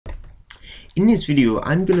In this video,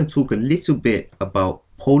 I'm going to talk a little bit about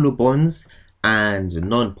polar bonds and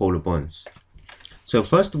non-polar bonds. So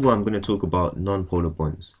first of all, I'm going to talk about non-polar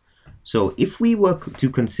bonds. So if we were to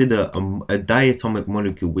consider a diatomic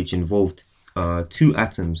molecule which involved two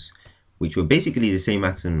atoms, which were basically the same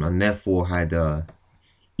atom and therefore had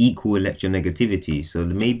equal electronegativity, so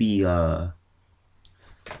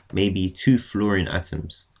maybe two fluorine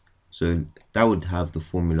atoms, so that would have the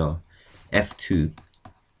formula F2,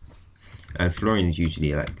 and fluorine is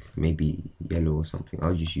usually like maybe yellow or something.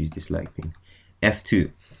 I'll just use this light green, F2.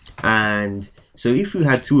 And so if we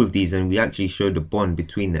had two of these and we actually showed the bond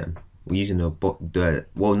between them, we're using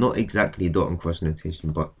well, not exactly dot and cross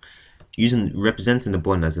notation, but representing the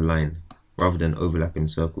bond as a line rather than overlapping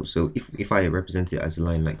circles. So if I represent it as a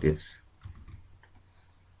line like this,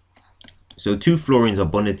 so two fluorines are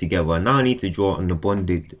bonded together. Now I need to draw on the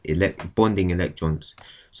bonding electrons.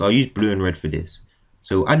 So I'll use blue and red for this.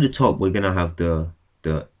 So at the top, we're going to have the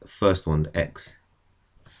first one, the X.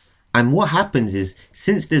 And what happens is,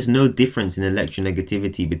 since there's no difference in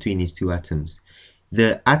electronegativity between these two atoms,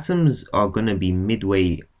 the atoms are going to be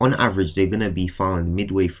midway, on average, they're going to be found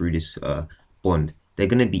midway through this bond. They're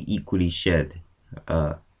going to be equally shared.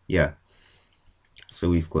 Yeah. So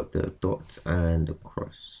we've got the dot and the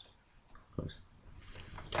cross.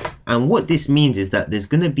 And what this means is that there's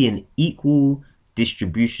going to be an equal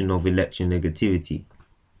distribution of electronegativity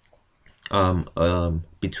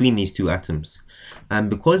between these two atoms. And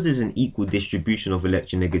because there's an equal distribution of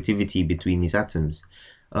electronegativity between these atoms,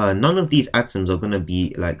 none of these atoms are going to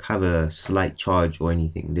be like have a slight charge or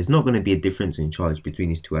anything. There's not going to be a difference in charge between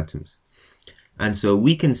these two atoms. And so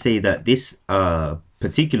we can say that this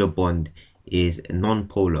particular bond is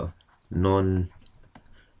non-polar,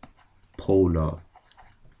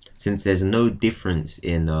 since there's no difference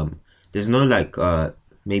in there's no like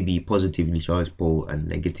maybe positively charged pole and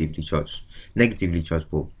negatively charged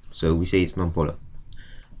pole. So we say it's non-polar.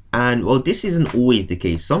 And well, this isn't always the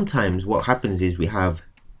case. Sometimes what happens is we have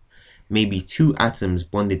maybe two atoms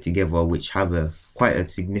bonded together which have quite a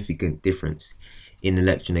significant difference in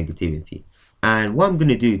electronegativity. And what I'm going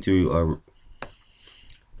to do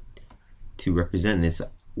to represent this,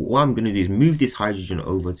 what I'm going to do is move this hydrogen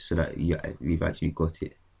over so that we've actually got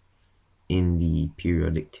it in the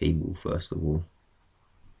periodic table first of all.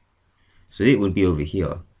 So it would be over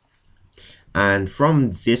here. And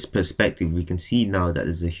from this perspective, we can see now that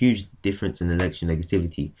there's a huge difference in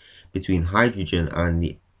electronegativity between hydrogen and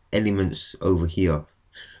the elements over here.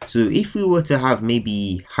 So if we were to have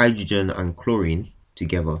maybe hydrogen and chlorine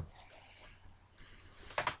together,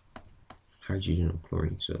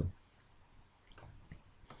 so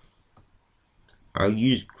I'll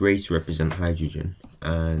use gray to represent hydrogen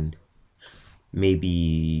and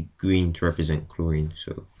maybe green to represent chlorine.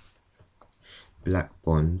 So black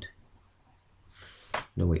bond,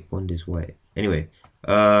 no wait, bond is white. Anyway,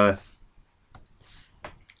 so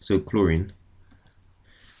chlorine,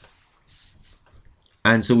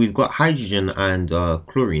 and so we've got hydrogen and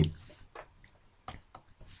chlorine.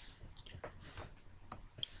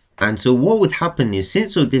 And so what would happen is,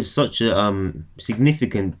 since there's such a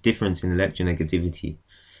significant difference in electronegativity,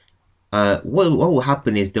 what will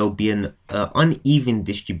happen is there'll be an uneven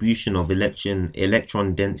distribution of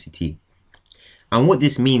electron density. And what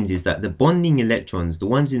this means is that the bonding electrons,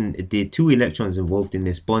 the two electrons involved in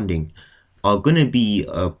this bonding, are going to be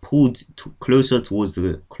pulled closer towards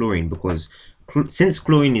the chlorine, because since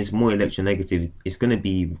chlorine is more electronegative, it's going to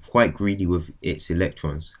be quite greedy with its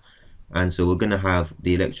electrons. And so we're going to have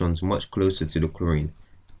the electrons much closer to the chlorine.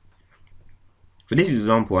 For this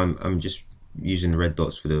example, I'm just using red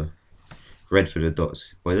dots for the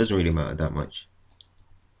dots, but it doesn't really matter that much.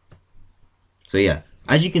 So yeah,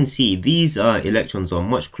 as you can see, these electrons are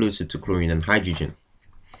much closer to chlorine than hydrogen,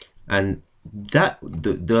 and that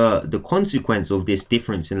the consequence of this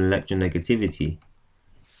difference in electronegativity,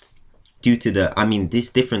 due to this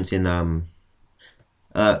difference in the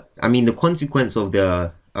consequence of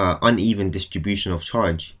the uneven distribution of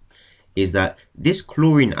charge, is that this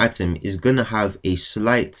chlorine atom is going to have a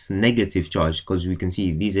slight negative charge, because we can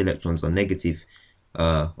see these electrons are negative.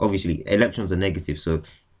 Obviously electrons are negative, so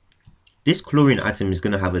this chlorine atom is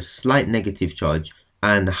going to have a slight negative charge,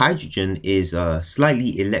 and hydrogen is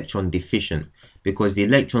slightly electron deficient, because the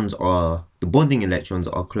bonding electrons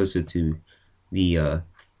are closer to the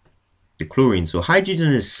chlorine. So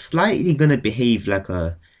hydrogen is slightly going to behave like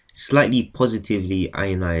a slightly positively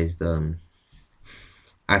ionized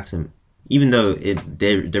atom, even though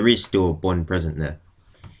there is still a bond present there.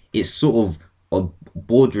 It's sort of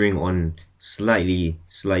bordering on slightly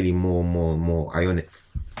more ionic,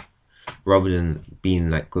 rather than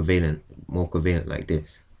being like more covalent like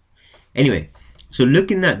this. Anyway, so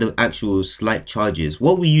looking at the actual slight charges,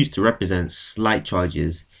 what we use to represent slight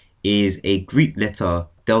charges is a Greek letter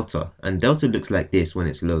delta, and delta looks like this when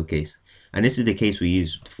it's lowercase, and this is the case we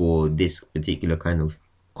use for this particular kind of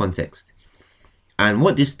context. And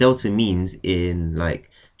what this delta means in like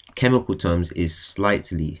chemical terms is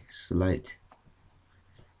slightly.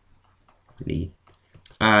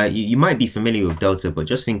 You might be familiar with delta, but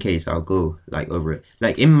just in case, I'll go like over it.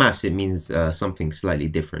 Like in maths, it means something slightly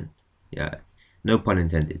different. Yeah, no pun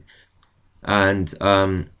intended. And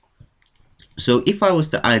so if I was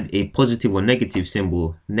to add a positive or negative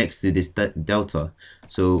symbol next to this delta,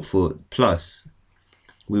 so for plus,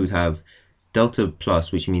 we would have delta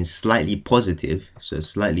plus, which means slightly positive, so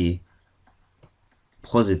slightly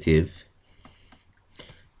positive.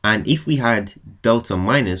 And if we had delta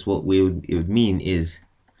minus, what it would mean is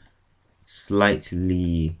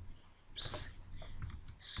slightly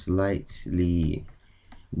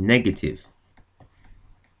negative.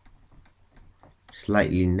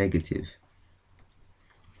 Slightly negative.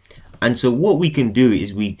 And so what we can do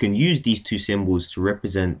is we can use these two symbols to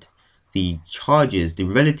represent the charges, the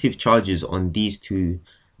relative charges on these two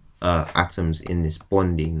atoms in this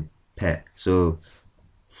bonding pair. So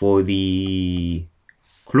for the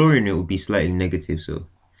chlorine, it would be slightly negative, so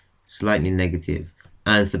slightly negative.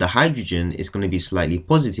 And for the hydrogen, it's going to be slightly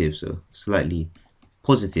positive, so slightly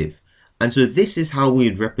positive. And so this is how we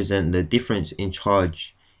would represent the difference in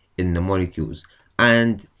charge in the molecules.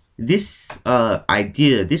 And this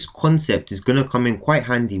idea, this concept is going to come in quite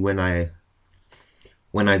handy when I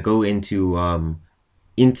go into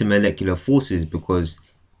intermolecular forces, because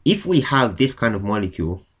if we have this kind of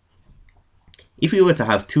molecule, if we were to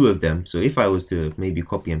have two of them, so if I was to maybe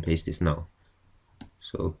copy and paste this now,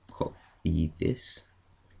 so copy this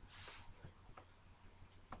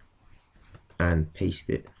and paste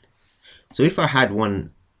it. So if I had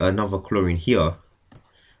another chlorine here,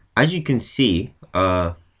 as you can see,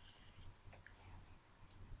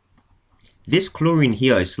 this chlorine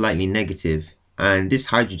here is slightly negative and this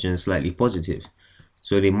hydrogen is slightly positive.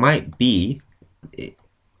 So there might be,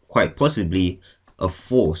 quite possibly, a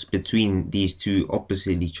force between these two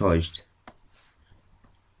oppositely charged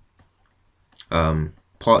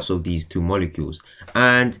parts of these two molecules.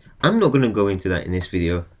 And I'm not going to go into that in this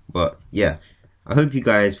video, but yeah, I hope you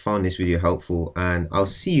guys found this video helpful, and I'll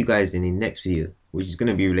see you guys in the next video, which is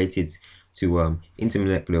going to be related to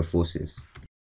intermolecular forces.